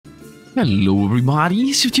Hello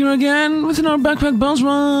everybody, Sifd here again with another backpack bounce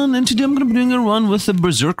run, and today I'm going to be doing a run with the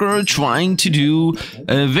Berserker, trying to do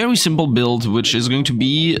a very simple build, which is going to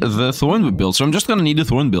be the Thorn Whip build. So I'm just going to need a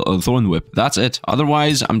Thorn Whip, that's it.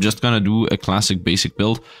 Otherwise, I'm just going to do a classic basic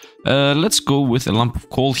build. Let's go with a lump of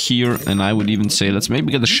coal here, and I would even say let's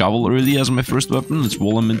maybe get the shovel early as my first weapon. Let's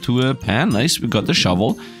roll them into a pan. Nice, we got the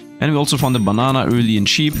shovel. And we also found the banana early and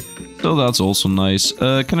cheap, so that's also nice.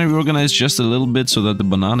 Can I reorganize just a little bit so that the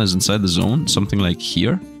banana is inside the zone? Something like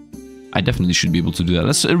here? I definitely should be able to do that.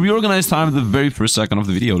 Let's reorganize time at the very first second of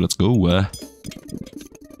the video. Let's go.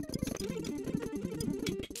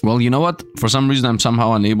 Well, you know what? For some reason, I'm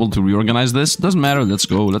somehow unable to reorganize this. Doesn't matter. Let's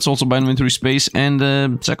go. Let's also buy inventory space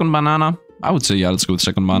and second banana. I would say, yeah, let's go with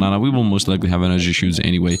second banana. We will most likely have energy issues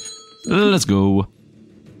anyway. Let's go.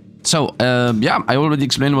 So, yeah, I already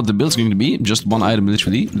explained what the build's going to be. Just one item,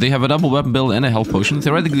 literally. They have a double weapon build and a health potion.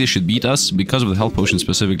 Theoretically, they should beat us because of the health potion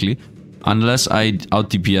specifically. Unless I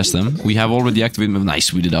out-DPS them. We have already activated them.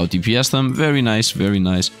 Nice, we did out-DPS them. Very nice, very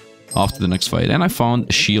nice. After the next fight. And I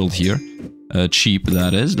found a shield here. Cheap,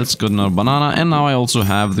 that is. Let's get another banana. And now I also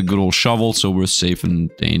have the good old shovel, so we're safe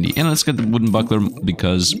and dandy. And let's get the wooden buckler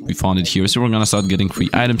because we found it here. So we're gonna start getting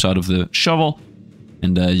free items out of the shovel.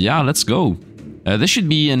 And, yeah, let's go. This should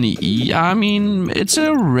be an E. I mean, it's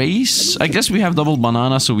a race. I guess we have double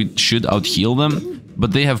banana, so we should out-heal them.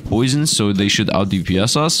 But they have poison, so they should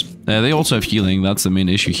out-DPS us. They also have healing, that's the main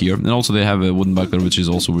issue here. And also they have a wooden buckler, which is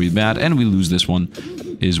also really bad. And we lose this one,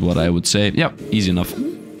 is what I would say. Yep, easy enough.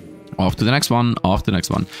 Off to the next one, off to the next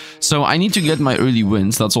one. So I need to get my early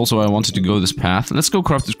wins. That's also why I wanted to go this path. Let's go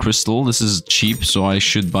crafted crystal. This is cheap, so I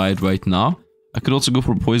should buy it right now. I could also go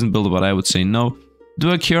for a poison build, but I would say no. Do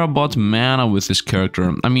I care about mana with this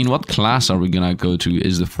character? I mean, what class are we gonna go to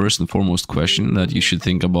is the first and foremost question that you should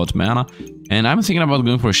think about mana. And I'm thinking about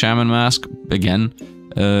going for a shaman mask again.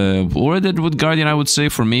 Or I did with guardian, I would say,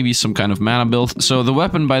 for maybe some kind of mana build. So the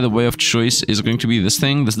weapon, by the way of choice, is going to be this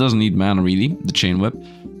thing. This doesn't need mana really, the chain whip.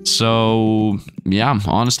 So yeah,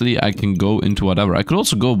 honestly, I can go into whatever. I could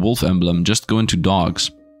also go wolf emblem, just go into dogs.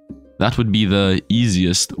 That would be the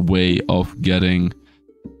easiest way of getting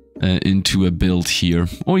into a build here,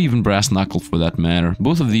 or even brass knuckle for that matter.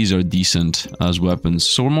 Both of these are decent as weapons,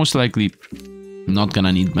 so we're most likely not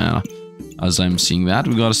gonna need mana, as I'm seeing that.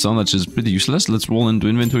 We got a stone that is pretty useless. Let's roll into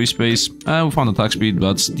inventory space. We found attack speed,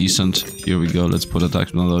 that's decent. Here we go, let's put attack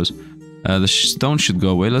speed on those. The stone should go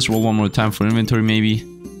away. Let's roll one more time for inventory maybe.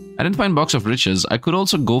 I didn't find box of riches. I could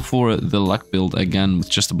also go for the luck build again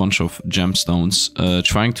with just a bunch of gemstones,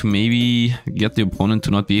 trying to maybe get the opponent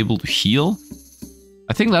to not be able to heal.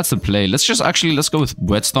 I think that's the play. Let's go with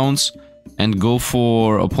whetstones and go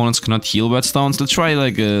for opponents cannot heal whetstones. Let's try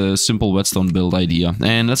like a simple whetstone build idea.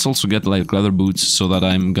 And let's also get like leather boots so that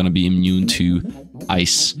I'm gonna be immune to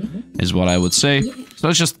ice, is what I would say. So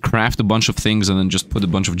let's just craft a bunch of things and then just put a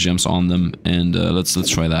bunch of gems on them, and let's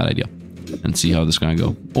try that idea and see how this is gonna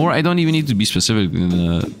go. Or I don't even need to be specific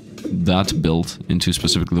in that build into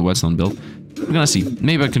specifically the whetstone build. We're gonna see.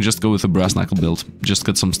 Maybe I can just go with a brass knuckle build. Just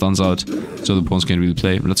get some stuns out so the opponents can't really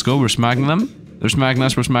play. Let's go. We're smacking them. They're smacking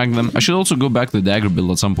us. We're smacking them. I should also go back to the dagger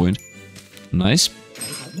build at some point. Nice.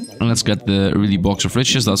 And let's get the early box of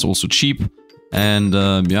riches. That's also cheap. And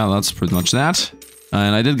yeah, that's pretty much that.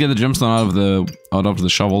 And I did get a gemstone out of the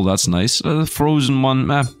shovel. That's nice. Frozen one.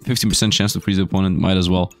 15% chance to freeze the opponent. Might as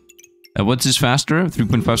well. What's this faster?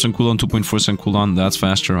 3.5% cooldown, 2.4% cooldown. That's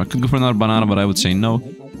faster. I could go for another banana, but I would say no.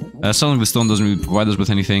 Selling the stone doesn't really provide us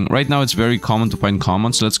with anything. Right now, it's very common to find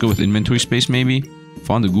commons, so let's go with inventory space, maybe.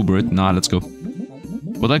 Found a gooberit. Nah, let's go.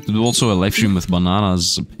 Would like to do also a live stream with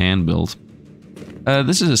bananas pan build.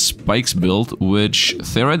 This is a spikes build, which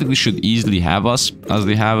theoretically should easily have us, as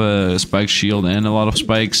they have a spike shield and a lot of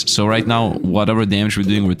spikes. So right now, whatever damage we're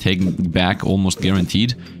doing, we're taking back almost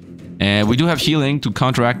guaranteed. We do have healing to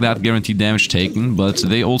counteract that guaranteed damage taken, but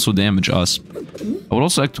they also damage us. I would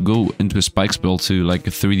also like to go into a spikes build too, like a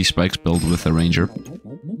 3D spikes build with a ranger.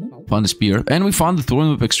 Found a spear, and we found the thorn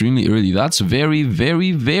whip extremely early. That's very,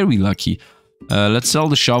 very, very lucky. Let's sell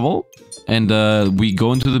the shovel, and we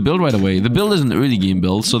go into the build right away. The build is an early game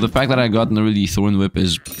build, so the fact that I got an early thorn whip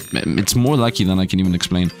it's more lucky than I can even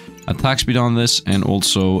explain. Attack speed on this, and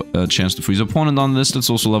also a chance to freeze opponent on this. Let's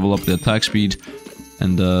also level up the attack speed.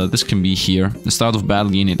 And this can be here. The start of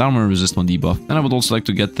battle, gain 8 armor, resist 1 debuff. And I would also like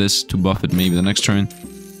to get this to buff it maybe the next turn.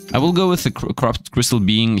 I will go with the corrupted crystal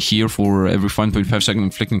being here for every 5.5 second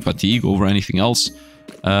inflicting fatigue over anything else.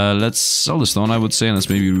 Let's sell the stone, I would say, and let's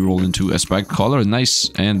maybe reroll into a spiked collar. Nice.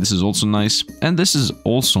 And this is also nice. And this is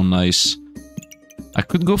also nice. I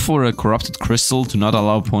could go for a corrupted crystal to not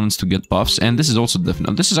allow opponents to get buffs. And this is also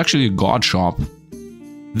different. This is actually a god shop.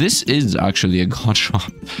 This is actually a god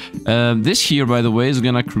shop. This here, by the way, is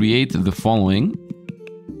gonna create the following.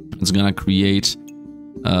 It's gonna create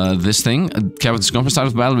this thing. Cap discomfort start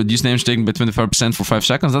of battle, reduce damage taken by 25% for 5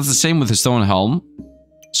 seconds. That's the same with the stone helm.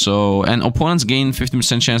 So, and opponents gain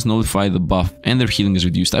 15% chance to nullify the buff, and their healing is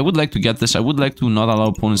reduced. I would like to get this. I would like to not allow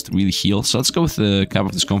opponents to really heal. So let's go with the cap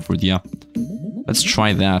of discomfort, yeah. Let's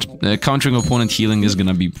try that. Countering opponent healing is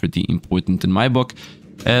gonna be pretty important in my book.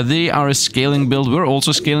 They are a scaling build. We're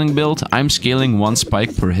also scaling build. I'm scaling 1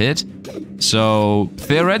 spike per hit. So,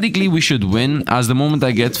 theoretically, we should win. As the moment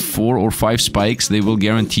I get 4 or 5 spikes, they will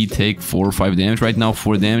guarantee take 4 or 5 damage. Right now,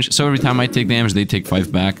 4 damage. So every time I take damage, they take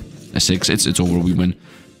 5 back. 6. It's over. We win.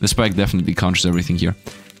 The spike definitely counters everything here.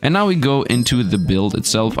 And now we go into the build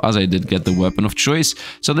itself, as I did get the weapon of choice.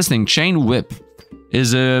 So this thing, Chain Whip,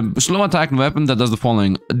 is a slow attack weapon that does the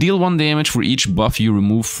following. Deal 1 damage for each buff you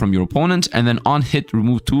remove from your opponent, and then on hit,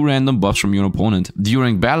 remove 2 random buffs from your opponent.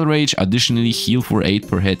 During battle rage, additionally heal for 8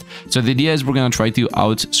 per hit. So the idea is we're gonna try to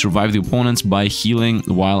out-survive the opponents by healing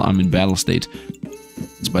while I'm in battle state.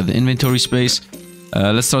 It's by the inventory space.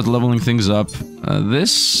 Let's start leveling things up.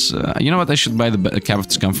 You know what, I should buy the cap of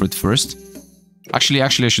discomfort first. Actually, I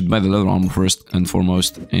should buy the leather armor first and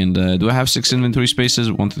foremost. And do I have 6 inventory spaces?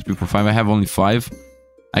 1, 2, 3, 4, 5. I have only 5.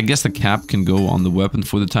 I guess the cap can go on the weapon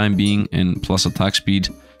for the time being, and plus attack speed.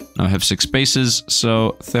 Now I have 6 spaces,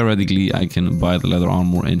 so theoretically I can buy the leather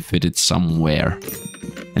armor and fit it somewhere.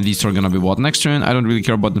 And these two are gonna be bought next turn. I don't really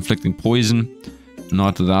care about inflicting poison.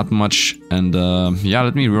 Not that much. And yeah,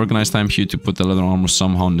 let me reorganize time here to put the leather armor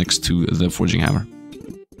somehow next to the forging hammer.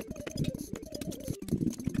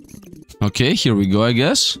 Okay, here we go, I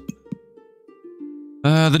guess.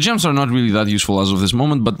 The gems are not really that useful as of this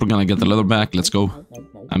moment, but we're gonna get the leather back. Let's go.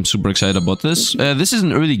 I'm super excited about this. This is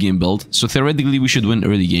an early game build, so theoretically we should win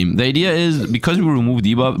early game. The idea is, because we remove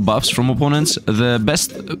debuffs from opponents, the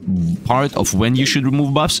best part of when you should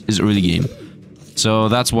remove buffs is early game. So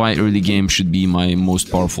that's why early game should be my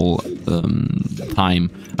most powerful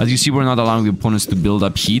time. As you see, we're not allowing the opponents to build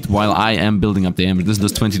up heat while I am building up damage. This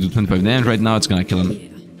does 20 to 25 damage right now. It's gonna kill him.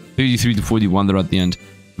 33 to 41 there at the end.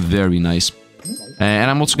 Very nice.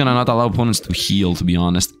 And I'm also gonna not allow opponents to heal, to be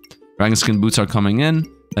honest. Dragon skin boots are coming in.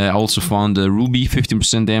 I also found a ruby,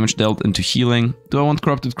 15% damage dealt into healing. Do I want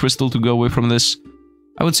corrupted crystal to go away from this?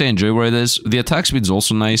 I would say enjoy where it is. The attack speed is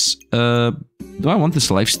also nice. Do I want this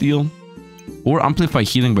lifesteal? Or amplify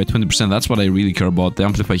healing by 20%. That's what I really care about, the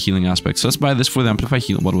amplify healing aspect. So let's buy this for the amplify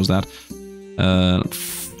healing. What was that?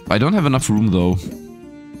 I don't have enough room though.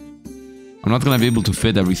 I'm not gonna be able to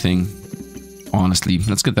fit everything, honestly.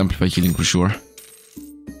 Let's get the amplify healing for sure.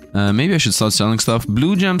 Maybe I should start selling stuff.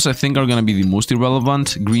 Blue gems I think are gonna be the most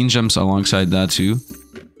irrelevant. Green gems alongside that too.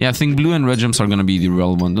 Yeah, I think blue and red gems are gonna be the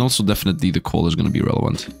relevant. And also definitely the coal is gonna be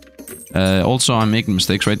relevant. Also, I'm making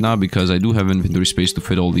mistakes right now because I do have inventory space to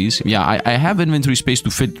fit all these. Yeah, I have inventory space to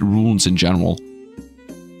fit runes in general.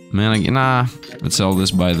 Man, nah. Let's sell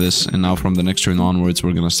this, buy this, and now from the next turn onwards,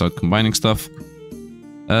 we're gonna start combining stuff.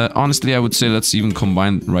 Honestly, I would say let's even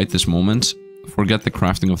combine right this moment. Forget the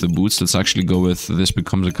crafting of the boots. Let's actually go with this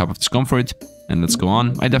becomes a cup of discomfort, and let's go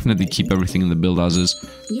on. I definitely keep everything in the build as is.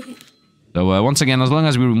 So once again, as long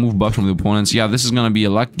as we remove buff from the opponents, yeah, this is gonna be a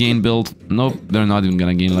luck gain build. Nope, they're not even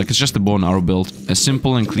gonna gain luck. It's just a bow and arrow build. A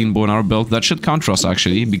simple and clean bow and arrow build. That should counter us,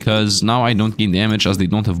 actually, because now I don't gain damage as they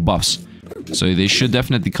don't have buffs. So they should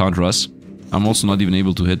definitely counter us. I'm also not even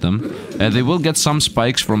able to hit them. They will get some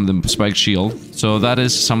spikes from the spiked shield. So that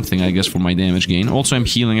is something, I guess, for my damage gain. Also, I'm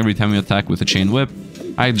healing every time we attack with a chain whip.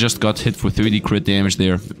 I just got hit for 30 crit damage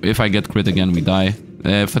there. If I get crit again, we die.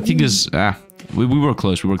 Fatigue is... we were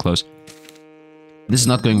close, we were close. This is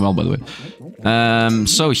not going well, by the way.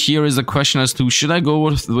 So here is the question as to, should I go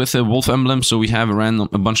with a wolf emblem so we have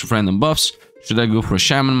a bunch of random buffs? Should I go for a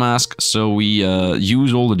shaman mask so we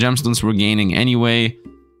use all the gemstones we're gaining anyway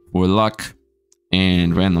for luck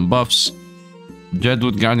and random buffs?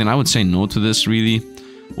 Dreadwood Guardian, I would say no to this, really.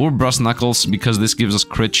 Or Brass Knuckles, because this gives us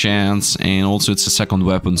crit chance, and also it's a second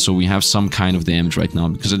weapon, so we have some kind of damage right now,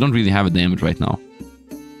 because I don't really have a damage right now.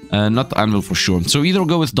 Not Anvil for sure. So either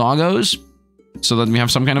go with Doggos, so that we have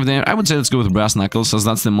some kind of damage. I would say let's go with Brass Knuckles, as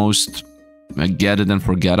that's the most get it and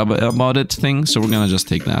forget about it thing, so we're gonna just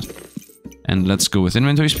take that. And let's go with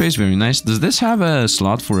inventory space, very nice. Does this have a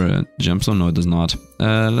slot for a gemstone? No, it does not.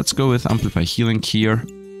 Let's go with Amplify Healing here.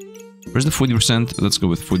 Where's the 40%? Let's go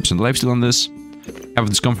with 40% lifesteal on this. Have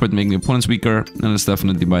discomfort, making the opponents weaker. And let's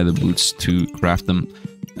definitely buy the boots to craft them.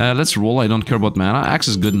 Let's roll, I don't care about mana. Axe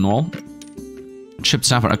is good and all. Chipped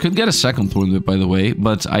Sapphire. I could get a second Thorn Whip, by the way,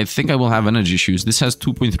 but I think I will have energy issues. This has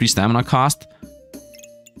 2.3 stamina cost.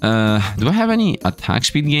 Do I have any attack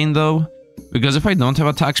speed gain, though? Because if I don't have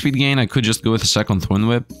attack speed gain, I could just go with a second Thorn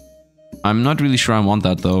Whip. I'm not really sure I want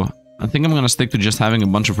that though. I think I'm gonna stick to just having a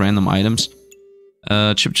bunch of random items.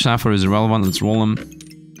 Chipped Sapphire is irrelevant, let's roll them.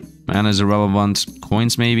 Mana is irrelevant.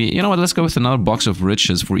 Coins maybe. You know what, let's go with another box of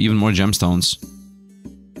riches for even more gemstones.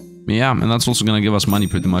 Yeah, and that's also gonna give us money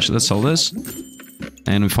pretty much. Let's sell this.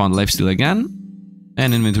 And we found lifesteal again.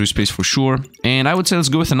 And inventory space for sure. And I would say let's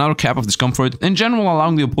go with another cap of discomfort. In general,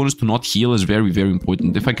 allowing the opponents to not heal is very, very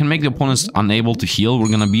important. If I can make the opponents unable to heal, we're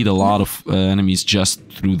gonna beat a lot of enemies just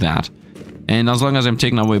through that. And as long as I'm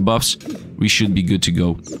taking away buffs, we should be good to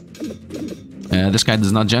go. This guy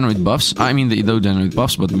does not generate buffs. I mean, they do generate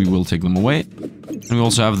buffs, but we will take them away. And we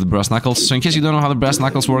also have the brass knuckles. So in case you don't know how the brass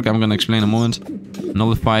knuckles work, I'm gonna explain in a moment.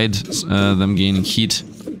 Nullified, them gaining heat.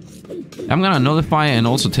 I'm gonna nullify and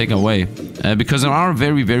also take away. Because there are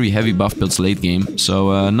very, very heavy buff builds late game.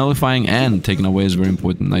 So nullifying and taking away is very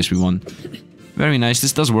important. Nice, we won. Very nice.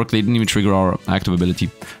 This does work. They didn't even trigger our active ability.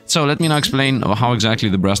 So let me now explain how exactly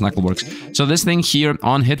the brass knuckle works. So this thing here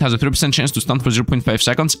on hit has a 30% chance to stun for 0.5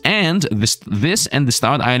 seconds. And this and the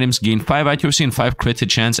starred items gain 5 accuracy and 5 crit hit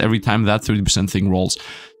chance every time that 30% thing rolls.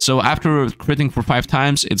 So after critting for 5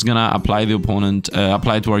 times, it's gonna apply the opponent,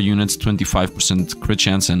 apply to our units 25% crit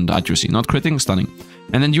chance and accuracy. Not critting, stunning.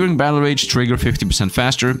 And then during battle rage, trigger 50%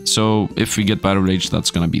 faster. So if we get battle rage, that's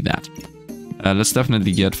gonna be that. Let's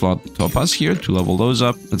definitely get Flood Topaz here to level those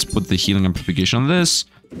up. Let's put the healing amplification on this.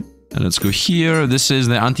 And let's go here. This is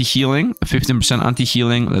the anti-healing, 15%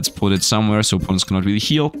 anti-healing. Let's put it somewhere so opponents cannot really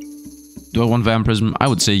heal. Do I want Vampirism? I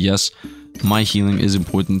would say yes. My healing is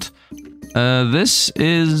important. This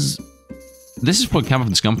is for Camp of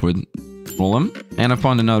Discomfort. Roll them. And I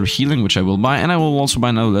found another healing, which I will buy. And I will also buy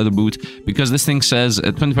another leather boot, because this thing says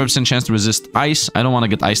a 25% chance to resist ice. I don't want to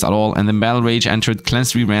get iced at all. And then battle rage entered,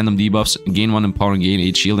 cleanse 3 random debuffs, gain 1 empower and gain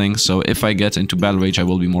 8 shielding. So if I get into battle rage, I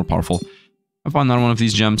will be more powerful. I found another one of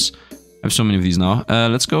these gems. I have so many of these now.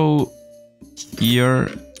 Let's go here.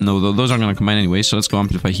 No, those aren't going to combine anyway. So let's go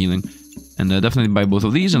amplify healing. And definitely buy both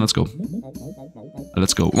of these, and let's go.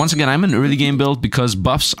 Let's go. Once again, I'm an early game build because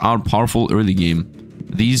buffs are powerful early game.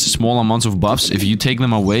 These small amounts of buffs, if you take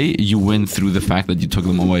them away, you win through the fact that you took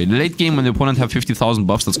them away. Late game, when the opponent have 50,000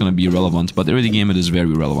 buffs, that's going to be irrelevant. But early game, it is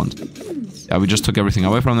very relevant. Yeah, we just took everything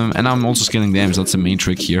away from them. And I'm also scaling damage. That's the main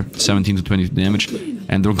trick here. 17 to 20 damage.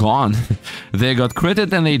 And they're gone. They got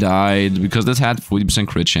critted and they died. Because this had 40%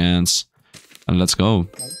 crit chance. And let's go.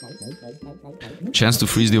 Chance to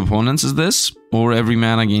freeze the opponents is this. Or every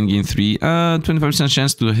mana gain 3. 25%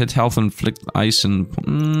 chance to hit health and inflict ice and...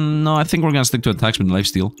 no, I think we're gonna stick to attacks with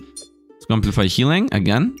lifesteal. Let's go amplify healing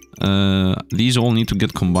again. These all need to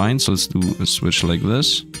get combined, so let's do a switch like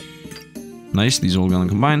this. Nice, these all gonna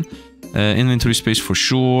combine. Inventory space for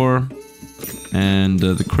sure. And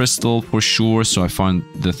the crystal for sure, so I find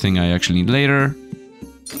the thing I actually need later.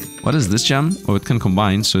 What is this gem? Oh, it can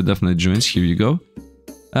combine, so it definitely joins. Here you go.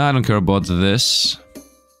 I don't care about this,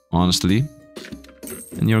 honestly.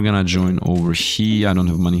 And you're gonna join over here. I don't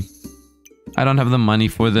have money. I don't have the money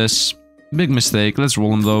for this. Big mistake. Let's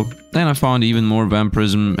roll them though. Then I found even more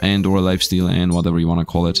Vampirism and or Lifesteal and whatever you want to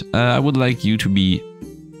call it. I would like you to be...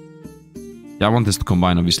 yeah, I want this to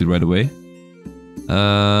combine obviously right away.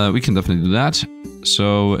 We can definitely do that.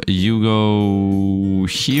 So you go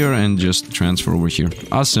here and just transfer over here.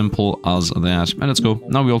 As simple as that. And let's go.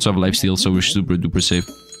 Now we also have Lifesteal, so we're super duper safe.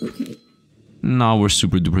 Now we're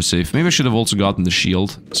super duper safe. Maybe I should have also gotten the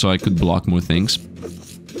shield, so I could block more things.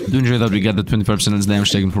 Do enjoy that we get the 25%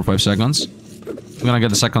 damage taken for 5 seconds. I'm gonna get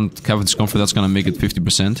the second Cap of Discomfort, that's gonna make it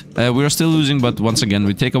 50%. We are still losing, but once again,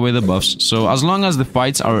 we take away the buffs. So as long as the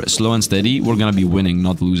fights are slow and steady, we're gonna be winning,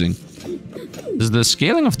 not losing. Does the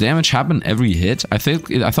scaling of damage happen every hit? I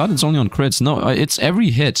thought it's only on crits. No, it's every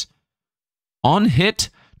hit. On hit,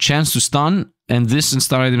 chance to stun, and this and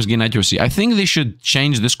star items gain accuracy. I think they should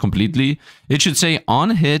change this completely. It should say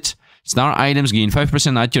on hit, star items gain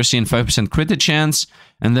 5% accuracy and 5% crit chance.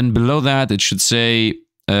 And then below that, it should say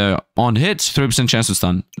on hit, 30% chance to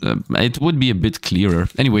stun. It would be a bit clearer.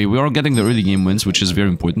 Anyway, we are getting the early game wins, which is very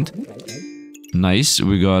important. Nice,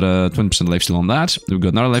 we got 20% lifesteal on that. We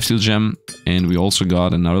got another lifesteal gem, and we also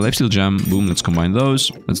got another lifesteal gem. Boom, let's combine those.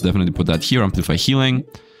 Let's definitely put that here, amplify healing.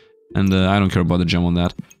 And I don't care about the gem on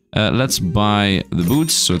that. Let's buy the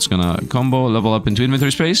boots, so it's gonna combo, level up into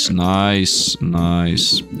inventory space. Nice,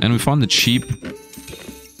 nice. And we found the cheap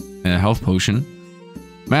health potion.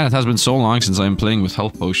 Man, it has been so long since I'm playing with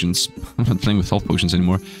health potions. I'm not playing with health potions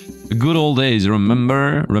anymore. The good old days,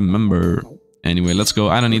 remember? Remember. Anyway, let's go.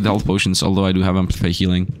 I don't need the health potions, although I do have amplify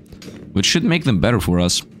healing, which should make them better for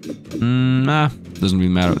us. Nah, doesn't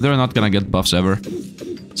really matter. They're not gonna get buffs ever.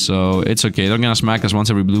 So it's okay. They're gonna smack us once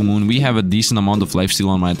every blue moon. We have a decent amount of lifesteal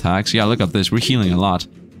on my attacks. Yeah, look at this. We're healing a lot.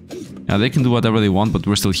 Yeah, they can do whatever they want, but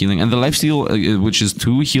we're still healing. And the lifesteal, which is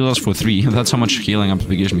 2, heal us for 3. That's how much healing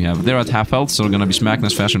amplification we have. They're at half health, so they're gonna be smacking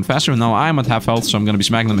us faster and faster. Now I'm at half health, so I'm gonna be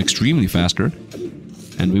smacking them extremely faster.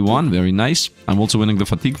 And we won. Very nice. I'm also winning the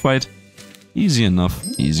fatigue fight. Easy enough.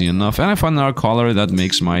 Easy enough. And I found our collar that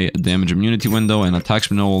makes my damage immunity window and attack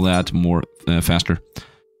speed and all that more faster.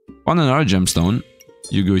 On another gemstone,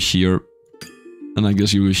 you go here. And I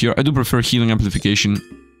guess you go here. I do prefer healing amplification.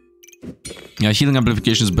 Yeah, healing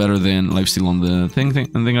amplification is better than lifesteal on the thing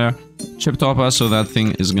there. Chip Topaz, so that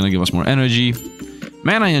thing is gonna give us more energy.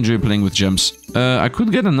 Man, I enjoy playing with gems. I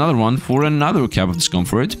could get another one for another Cap of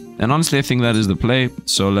Discomfort. And honestly, I think that is the play.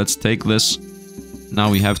 So let's take this. Now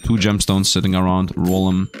we have 2 gemstones sitting around. Roll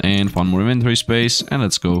them and find more inventory space. And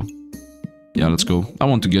let's go. Yeah, let's go. I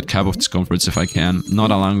want to get Cap of Discomforts if I can. Not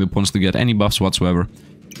allowing the opponents to get any buffs whatsoever.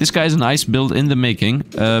 This guy is an ice build in the making.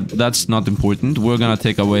 That's not important. We're gonna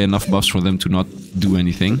take away enough buffs for them to not do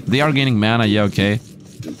anything. They are gaining mana, yeah, okay.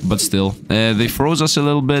 But still. They froze us a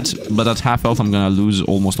little bit, but at half health I'm gonna lose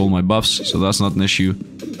almost all my buffs, so that's not an issue.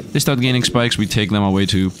 They start gaining spikes, we take them away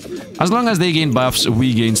too. As long as they gain buffs,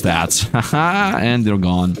 we gain stats. Haha, and they're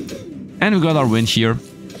gone. And we got our win here.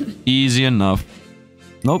 Easy enough.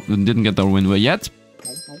 Nope, we didn't get our win yet.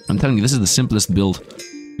 I'm telling you, this is the simplest build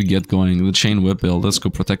we get going. The chain whip build. Let's go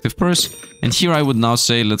protective purse. And here I would now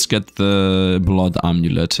say, let's get the blood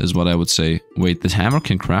amulet, is what I would say. Wait, this hammer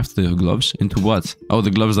can craft the gloves? Into what? Oh,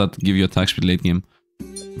 the gloves that give you attack speed late game.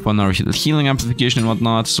 For our healing amplification and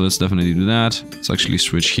whatnot, so let's definitely do that. Let's actually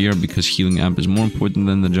switch here, because healing amp is more important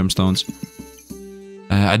than the gemstones.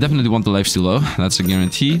 I definitely want the lifesteal though, that's a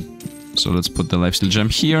guarantee. So let's put the lifesteal gem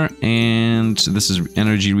here, and this is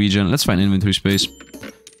energy regen. Let's find inventory space.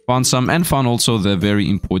 Found some, and found also the very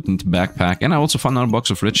important backpack, and I also found our box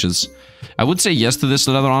of riches. I would say yes to this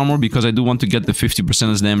leather armor, because I do want to get the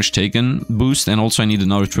 50% as damage taken boost, and also I need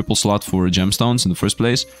another triple slot for gemstones in the first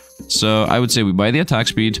place. So I would say we buy the attack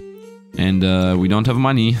speed, and we don't have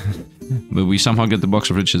money, but we somehow get the box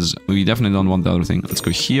of riches. We definitely don't want the other thing. Let's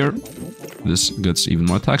go here. This gets even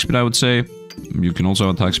more attack speed, I would say. You can also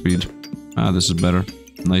have attack speed. This is better.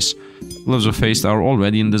 Nice. Gloves of Haste are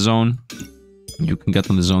already in the zone. You can get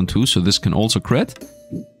on the zone too, so this can also crit.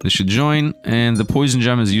 This should join, and the poison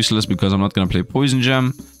gem is useless because I'm not gonna play poison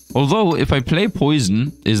gem. Although, if I play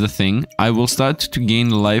poison, is the thing, I will start to gain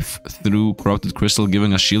life through corrupted crystal,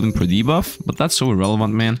 giving us shielding per debuff, but that's so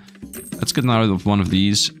irrelevant, man. Let's get rid of one of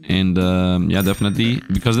these, and yeah, definitely,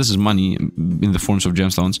 because this is money in the forms of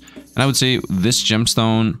gemstones. And I would say this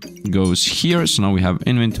gemstone goes here, so now we have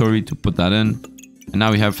inventory to put that in. And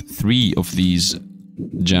now we have 3 of these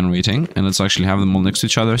generating, and let's actually have them all next to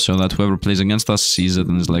each other so that whoever plays against us sees it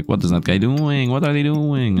and is like, what is that guy doing? What are they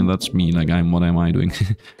doing? And that's me, like, what am I doing?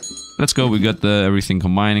 Let's go, we got everything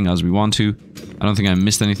combining as we want to. I don't think I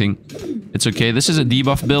missed anything. It's okay, this is a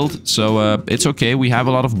debuff build, so it's okay. We have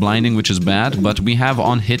a lot of blinding, which is bad, but we have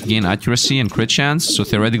on hit gain accuracy and crit chance, so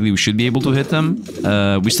theoretically we should be able to hit them.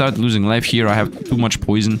 We start losing life here, I have too much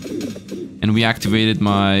poison. And we activated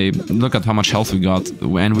my... Look at how much health we got.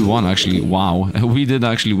 And we won, actually. Wow. We did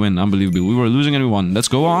actually win. Unbelievable. We were losing and we won. Let's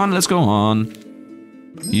go on. Let's go on.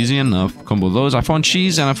 Easy enough. Combo those. I found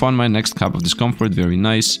cheese and I found my next Cap of Discomfort. Very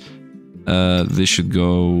nice. This should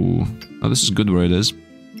go... Oh, this is good where it is.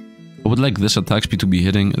 I would like this attack speed to be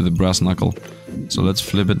hitting the brass knuckle. So let's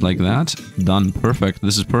flip it like that. Done. Perfect.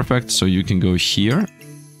 This is perfect. So you can go here.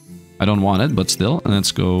 I don't want it, but still. And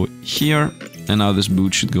let's go here. And now this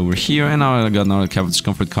boot should go over here. And now I got another Cap of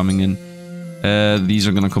Discomfort coming in. These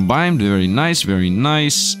are gonna combine. Very nice, very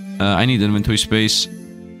nice. I need inventory space.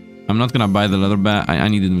 I'm not gonna buy the leather bag. I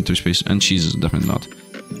need inventory space. And cheese is definitely not.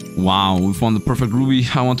 Wow, we found the perfect ruby.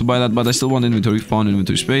 I want to buy that, but I still want inventory. Found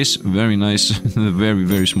inventory space. Very nice. Very,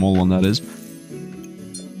 very small one that is.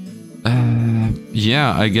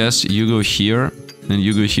 Yeah, I guess you go here. And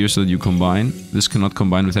you go here so that you combine. This cannot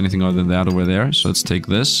combine with anything other than that over there. So let's take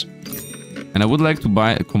this. And I would like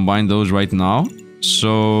to combine those right now.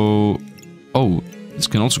 So... Oh, this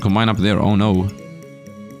can also combine up there. Oh no.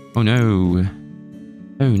 Oh no.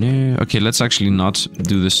 Oh no. Okay, let's actually not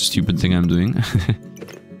do this stupid thing I'm doing.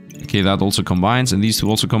 Okay, that also combines. And these two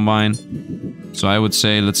also combine. So I would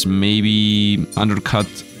say let's maybe undercut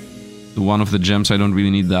one of the gems. I don't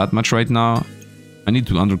really need that much right now. I need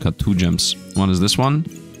to undercut 2 gems. One is this one.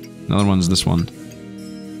 Another one is this one.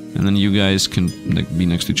 And then you guys can like, be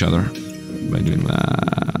next to each other. By doing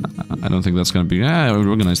that. I don't think that's gonna be...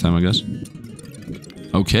 organized time, I guess.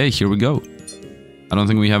 Okay, here we go. I don't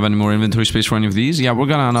think we have any more inventory space for any of these. Yeah, we're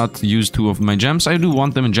gonna not use 2 of my gems. I do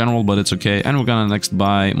want them in general, but it's okay. And we're gonna next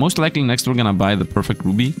buy... Most likely next we're gonna buy the perfect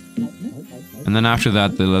ruby. And then after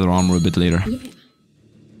that, the leather armor a bit later.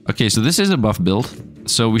 Okay, so this is a buff build.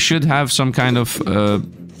 So we should have some kind of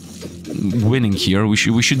winning here. We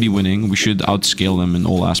should be winning. We should outscale them in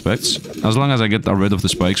all aspects. As long as I get rid of the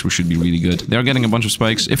spikes, we should be really good. They're getting a bunch of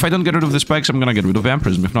spikes. If I don't get rid of the spikes, I'm gonna get rid of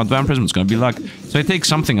Vampirism. If not Vampirism, it's gonna be luck. So I take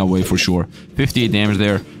something away for sure. 58 damage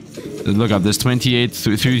there. Look at this. 28,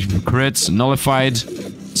 3 crits, nullified,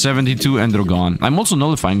 72, and they're gone. I'm also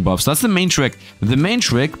nullifying buffs. That's the main trick. The main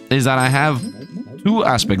trick is that I have 2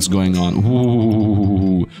 aspects going on.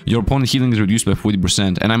 Ooh, your opponent healing is reduced by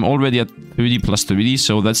 40%, and I'm already at 30 plus 30,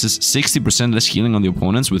 so that's just 60% less healing on the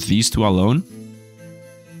opponents with these 2 alone.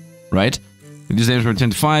 Right? These damage for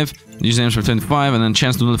 25, these damage for 25, and then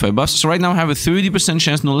chance to nullify buffs. So right now I have a 30%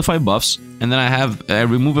 chance to nullify buffs, and then I have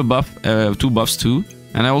remove a buff, 2 buffs too,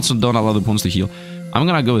 and I also don't allow the opponents to heal. I'm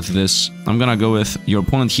gonna go with this. I'm gonna go with your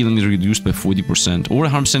opponent healing is reduced by 40%, or a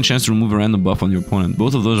 100% chance to remove a random buff on your opponent.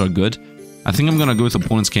 Both of those are good. I think I'm gonna go with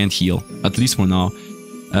opponents can't heal, at least for now.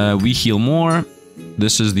 We heal more.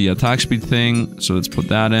 This is the attack speed thing, so let's put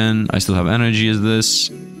that in. I still have energy as this.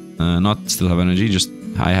 Not still have energy, just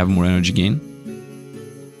I have more energy gain.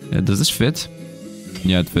 Does this fit?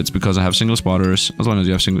 Yeah, it fits because I have single spotters. As long as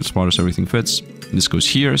you have single spotters, everything fits. This goes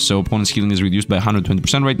here, so opponent's healing is reduced by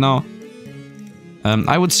 120% right now.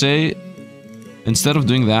 I would say, instead of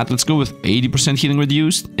doing that, let's go with 80% healing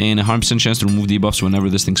reduced and a 100% chance to remove debuffs whenever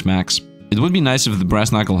this thing's max. It would be nice if the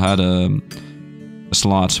Brass Knuckle had a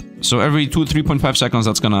slot. So every 3.5 seconds,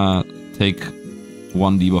 that's gonna take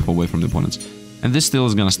 1 debuff away from the opponents. And this still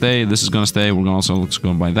is gonna stay, this is gonna stay, we're gonna also let's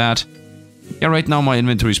go and buy that. Yeah, right now my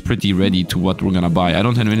inventory is pretty ready to what we're gonna buy. I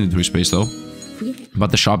don't have inventory space though,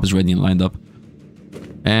 but the shop is ready and lined up.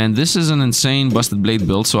 And this is an insane Busted Blade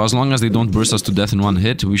build, so as long as they don't burst us to death in 1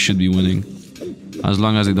 hit, we should be winning. As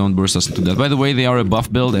long as they don't burst us to death. By the way, they are a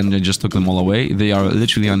buff build and I just took them all away. They are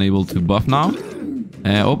literally unable to buff now.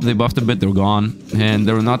 Oh, they buffed a bit, they're gone. And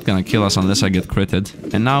they're not gonna kill us unless I get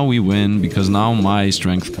critted. And now we win, because now my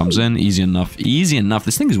strength comes in. Easy enough. Easy enough.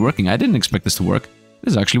 This thing is working. I didn't expect this to work.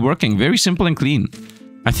 This is actually working. Very simple and clean.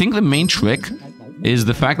 I think the main trick is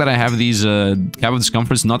the fact that I have these Cap of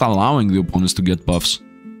Discomforts not allowing the opponents to get buffs.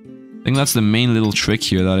 I think that's the main little trick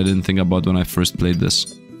here that I didn't think about when I first played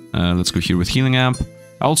this. Let's go here with Healing Amp.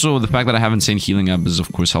 Also, the fact that I have Insane Healing Amp is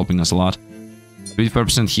of course helping us a lot.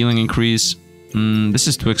 35% healing increase. This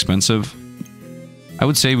is too expensive. I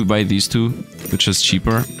would say we buy these 2, which is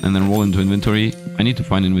cheaper, and then roll into inventory. I need to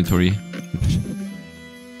find inventory.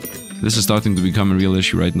 This is starting to become a real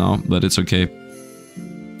issue right now, but it's okay.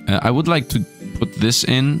 I would like to put this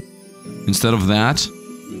in instead of that.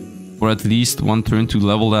 Or at least 1 turn to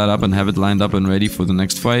level that up and have it lined up and ready for the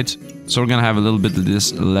next fight. So we're gonna have a little bit of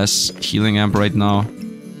this less healing amp right now.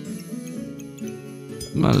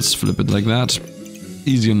 Well, let's flip it like that.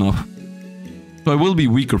 Easy enough. So I will be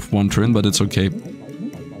weaker for 1 turn, but it's okay.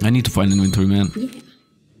 I need to find inventory, man.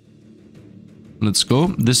 Let's go.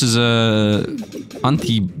 This is a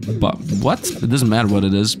what? It doesn't matter what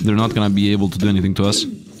it is. They're not gonna be able to do anything to us.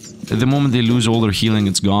 At the moment they lose all their healing,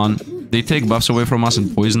 it's gone. They take buffs away from us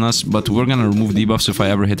and poison us, but we're gonna remove debuffs if I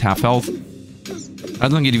ever hit half health. I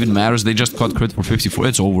don't think it even matters. They just caught crit for 54.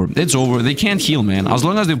 It's over. It's over. They can't heal, man. As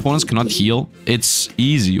long as the opponents cannot heal, it's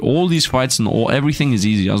easy. All these fights and everything is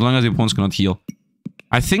easy as long as the opponents cannot heal.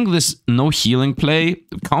 I think this no healing play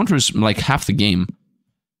counters like half the game.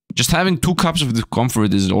 Just having 2 cups of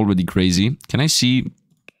discomfort is already crazy. Can I see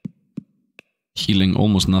healing?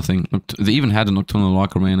 Almost nothing. They even had a Nocturnal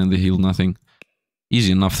Locker, man, and they healed nothing.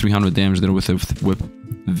 Easy enough. 300 damage there with a whip.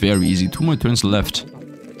 Very easy. 2 more turns left.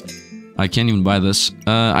 I can't even buy this.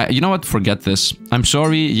 You know what? Forget this. I'm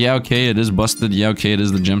sorry. Yeah, okay, it is busted. Yeah, okay, it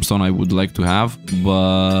is the gemstone I would like to have.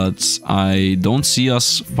 But I don't see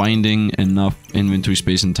us finding enough inventory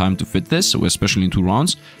space and time to fit this, especially in 2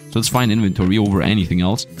 rounds. So let's find inventory over anything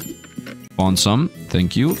else. Found some.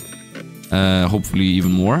 Thank you. Hopefully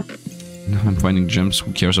even more. I'm finding gems.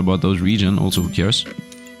 Who cares about those? Regen. Also, who cares?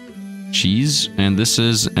 Cheese. And this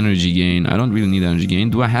is energy gain. I don't really need energy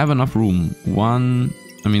gain. Do I have enough room? 1...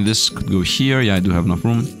 I mean, this could go here. Yeah, I do have enough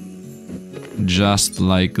room. Just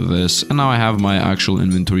like this. And now I have my actual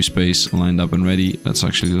inventory space lined up and ready. Let's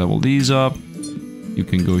actually level these up. You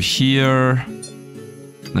can go here.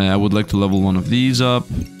 I would like to level one of these up.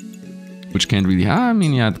 Which can't really... I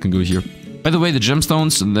mean, yeah, it can go here. By the way, the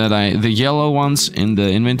gemstones that the yellow ones in the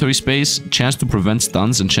inventory space, chance to prevent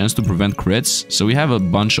stuns and chance to prevent crits. So we have a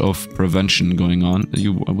bunch of prevention going on.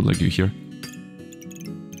 I would like you here.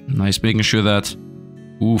 Nice, making sure that...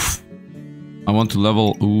 Oof. I want to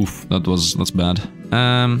level... Oof, that's bad.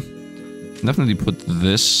 Definitely put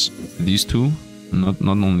these two. Not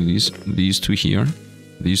only these two here.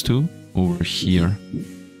 These two over here.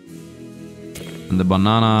 And the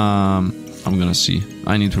banana... I'm gonna see.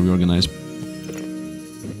 I need to reorganize.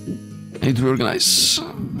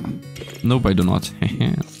 Nope, I do not.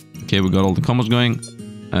 Okay, we got all the combos going.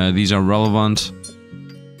 These are relevant.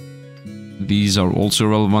 These are also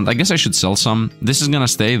relevant. I guess I should sell some. This is gonna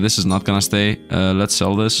stay. This is not gonna stay. Let's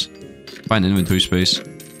sell this. Find inventory space.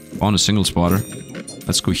 Found a single spotter.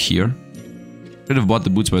 Let's go here. Should have bought the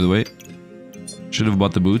boots, by the way. Should have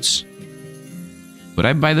bought the boots. Would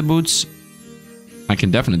I buy the boots? I can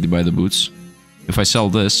definitely buy the boots. If I sell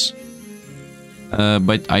this.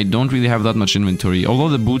 But I don't really have that much inventory. Although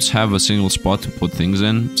the boots have a single spot to put things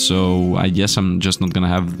in. So I guess I'm just not gonna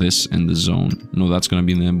have this in the zone. No, that's gonna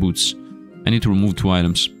be in the boots. I need to remove 2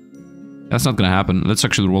 items. That's not gonna happen. Let's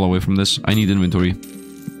actually roll away from this. I need inventory.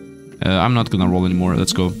 I'm not gonna roll anymore.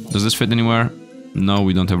 Let's go. Does this fit anywhere? No,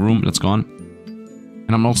 we don't have room. That's gone.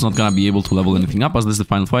 And I'm also not gonna be able to level anything up as this is the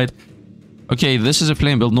final fight. Okay, this is a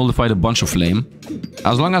flame build. Nullified a bunch of flame.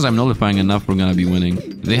 As long as I'm nullifying enough, we're gonna be winning.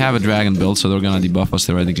 They have a dragon build, so they're gonna debuff us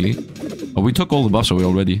theoretically. But we took all the buffs away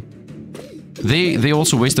already. They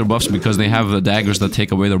also waste their buffs because they have the daggers that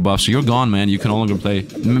take away their buffs. So you're gone, man. You can no longer play.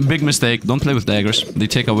 Big mistake. Don't play with daggers. They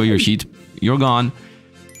take away your heat. You're gone.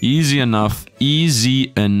 Easy enough.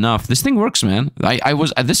 Easy enough. This thing works, man.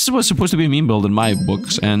 This was supposed to be a meme build in my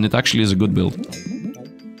books, and it actually is a good build.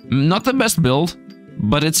 Not the best build,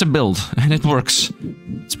 but it's a build, and it works.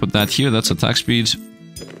 Let's put that here. That's attack speed.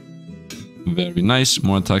 Very nice.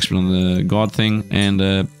 More attack speed on the god thing.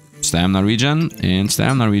 And stamina regen. And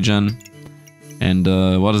stamina regen. And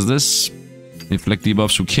what is this? Inflict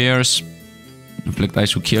debuffs, who cares? Inflict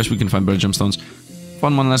ice, who cares? We can find better gemstones.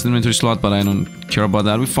 Found one last inventory slot, but I don't care about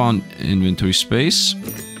that. We found inventory space.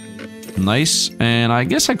 Nice. And I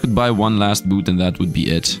guess I could buy one last boot and that would be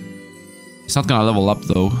it. It's not gonna level up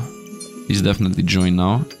though. He's definitely joined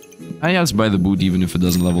now. I just buy the boot even if it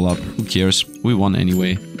doesn't level up. Who cares? We won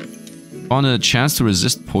anyway. Found a chance to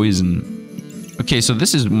resist poison. Okay, so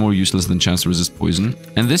this is more useless than chance to resist poison.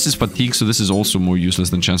 And this is fatigue, so this is also more useless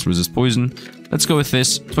than chance to resist poison. Let's go with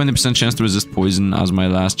this. 20% chance to resist poison as my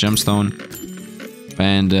last gemstone.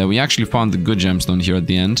 And we actually found the good gemstone here at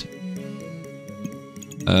the end.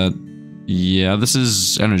 Yeah, this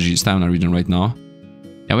is energy, stamina regen right now.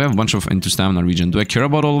 Yeah, we have a bunch of into stamina regen. Do I care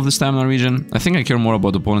about all of the stamina regen? I think I care more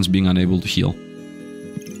about opponents being unable to heal.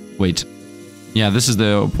 Wait. Yeah, this is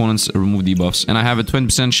the opponent's remove debuffs. And I have a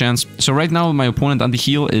 20% chance. So right now my opponent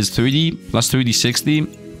anti-heal is 30, plus 30, 60,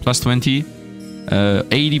 plus 20.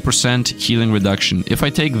 80% healing reduction. If I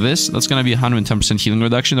take this, that's gonna be 110% healing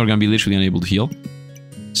reduction. They're gonna be literally unable to heal.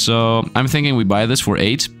 So I'm thinking we buy this for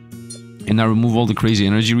 8. And I remove all the crazy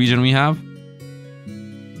energy regen we have.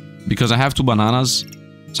 Because I have 2 bananas.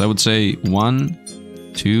 So I would say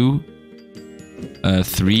 1, 2,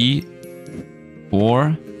 3,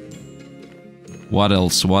 4. What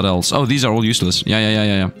else? What else? Oh, these are all useless.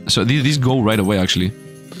 Yeah. So these go right away, actually.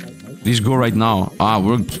 These go right now. Ah,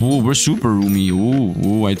 we're super roomy.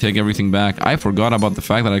 Ooh, I take everything back. I forgot about the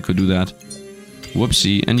fact that I could do that.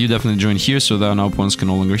 Whoopsie. And you definitely join here, so that now opponents can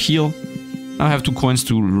no longer heal. Now I have 2 coins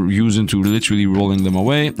to use into literally rolling them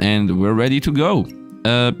away, and we're ready to go.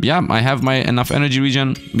 Yeah, I have my enough energy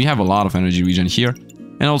regen. We have a lot of energy regen here,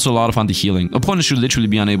 and also a lot of anti-healing. Opponents should literally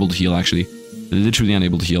be unable to heal, actually. Literally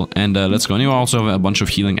unable to heal. And let's go. And you also have a bunch of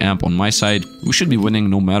healing amp on my side. We should be winning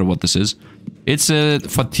no matter what this is. It's a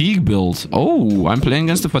fatigue build. Oh, I'm playing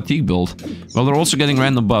against a fatigue build. Well, they're also getting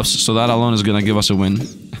random buffs, so that alone is gonna give us a win.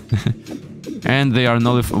 And they are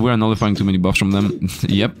we are nullifying too many buffs from them.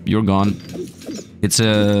 Yep, you're gone. It's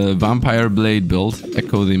a vampire blade build.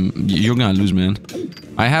 Echo them. You're gonna lose, man.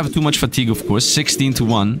 I have too much fatigue, of course. 16 to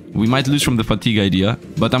 1. We might lose from the fatigue idea,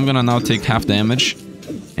 but I'm gonna now take half damage.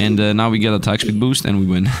 And now we get attack speed boost and we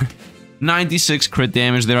win. 96 crit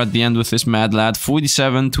damage there at the end with this mad lad.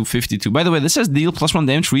 47 to 52. By the way, this says deal +1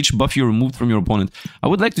 damage for each buff you removed from your opponent. I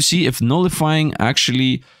would like to see if nullifying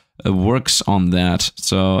actually works on that.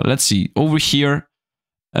 So let's see. Over here,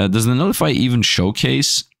 does the nullify even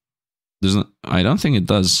showcase? I don't think it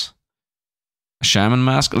does. Shaman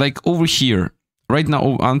mask. Like over here. Right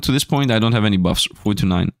now, on to this point, I don't have any buffs. 4 to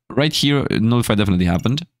 9. Right here, nullify definitely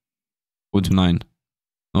happened. 4 to 9.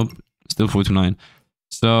 Nope, still 4 to 9.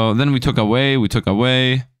 So then we took away.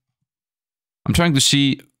 I'm trying to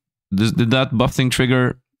see, did that buff thing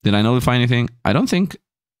trigger? Did I nullify anything? I don't think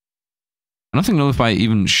nullify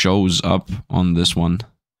even shows up on this one.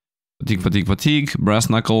 Fatigue, brass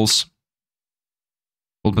knuckles.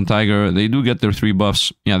 Wolf and Tiger, they do get their 3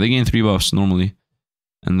 buffs. Yeah, they gain 3 buffs normally.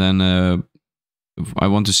 And then I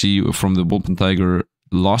want to see from the Wolf and Tiger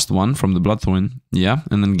lost one from the Bloodthorn. Yeah,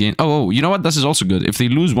 and then gain... Oh, you know what? This is also good. If they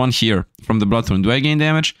lose one here from the Bloodthorn, do I gain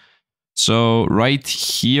damage? So right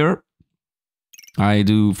here, I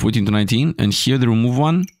do 14 to 19. And here they remove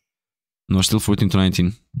one. No, still 14 to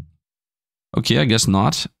 19. Okay, I guess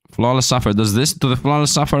not. Flawless Sapphire. Does this to the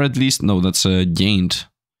Flawless Sapphire at least? No, that's gained.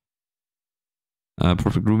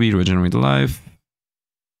 Perfect Ruby, regenerate life.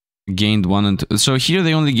 Gained 1 and 2. So here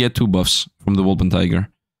they only get 2 buffs from the Wolf and Tiger.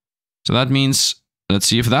 So that means, let's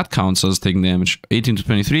see if that counts as taking damage. 18 to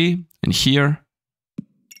 23. And here,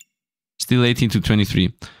 still 18 to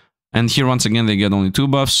 23. And here once again they get only 2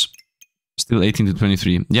 buffs. Still 18 to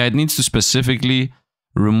 23. Yeah, it needs to specifically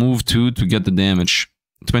remove 2 to get the damage.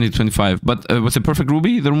 20 to 25. But with the Perfect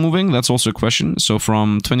Ruby they're removing, that's also a question. So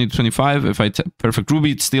from 20 to 25, if I Perfect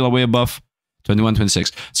Ruby, it's still away a buff. 21,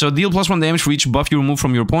 26. So deal +1 damage for each buff you remove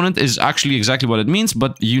from your opponent is actually exactly what it means,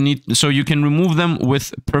 but you need... So you can remove them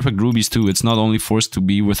with Perfect Rubies too. It's not only forced to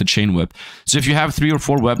be with a Chain Whip. So if you have 3 or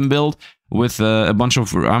 4 weapon build with a bunch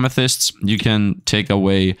of amethysts, you can take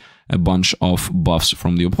away a bunch of buffs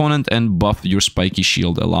from the opponent and buff your spiky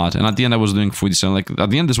shield a lot. And at the end I was doing 47, like at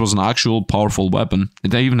the end this was an actual powerful weapon.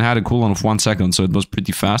 It even had a cooldown of 1 second, so it was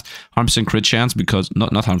pretty fast. 100% crit chance because,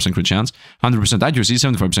 not 100% crit chance, 100% accuracy,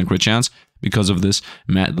 75% crit chance because of this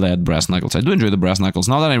Mad Lad Brass Knuckles. I do enjoy the Brass Knuckles.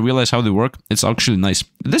 Now that I realize how they work, it's actually nice.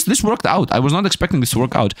 This worked out. I was not expecting this to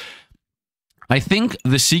work out. I think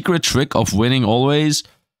the secret trick of winning always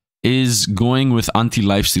is going with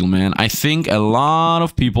anti-lifesteal, man. I think a lot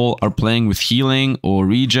of people are playing with healing or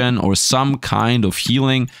regen or some kind of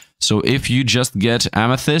healing. So if you just get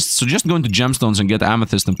amethysts, so just go into gemstones and get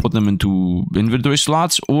amethyst and put them into inventory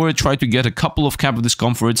slots, or try to get a couple of Cap of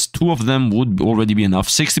Discomforts. 2 of them would already be enough.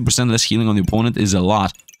 60% less healing on the opponent is a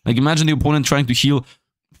lot. Like imagine the opponent trying to heal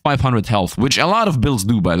 500 health, which a lot of builds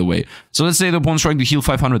do, by the way. So let's say the opponent's trying to heal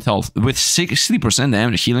 500 health. With 60%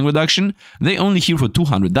 damage healing reduction, they only heal for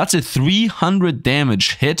 200. That's a 300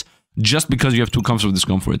 damage hit just because you have 2 Cups of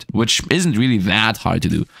Discomfort, which isn't really that hard to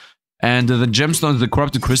do. And the gemstones, the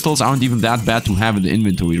corrupted crystals aren't even that bad to have in the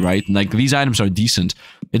inventory, right? Like, these items are decent.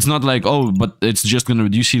 It's not like, oh, but it's just gonna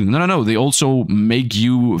reduce healing. No. They also make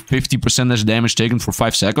you 50% less damage taken for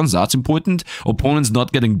 5 seconds. That's important. Opponents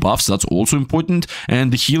not getting buffs. That's also important.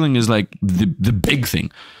 And the healing is, like, the big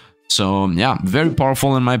thing. So, yeah, very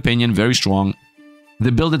powerful in my opinion. Very strong.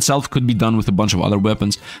 The build itself could be done with a bunch of other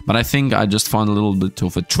weapons, but I think I just found a little bit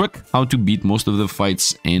of a trick how to beat most of the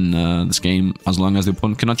fights in this game as long as the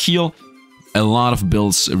opponent cannot heal. A lot of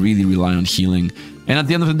builds really rely on healing, and at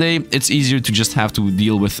the end of the day, it's easier to just have to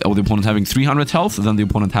deal with the opponent having 300 health than the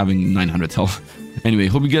opponent having 900 health. Anyway,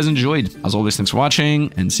 hope you guys enjoyed. As always, thanks for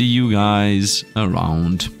watching, and see you guys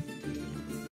around.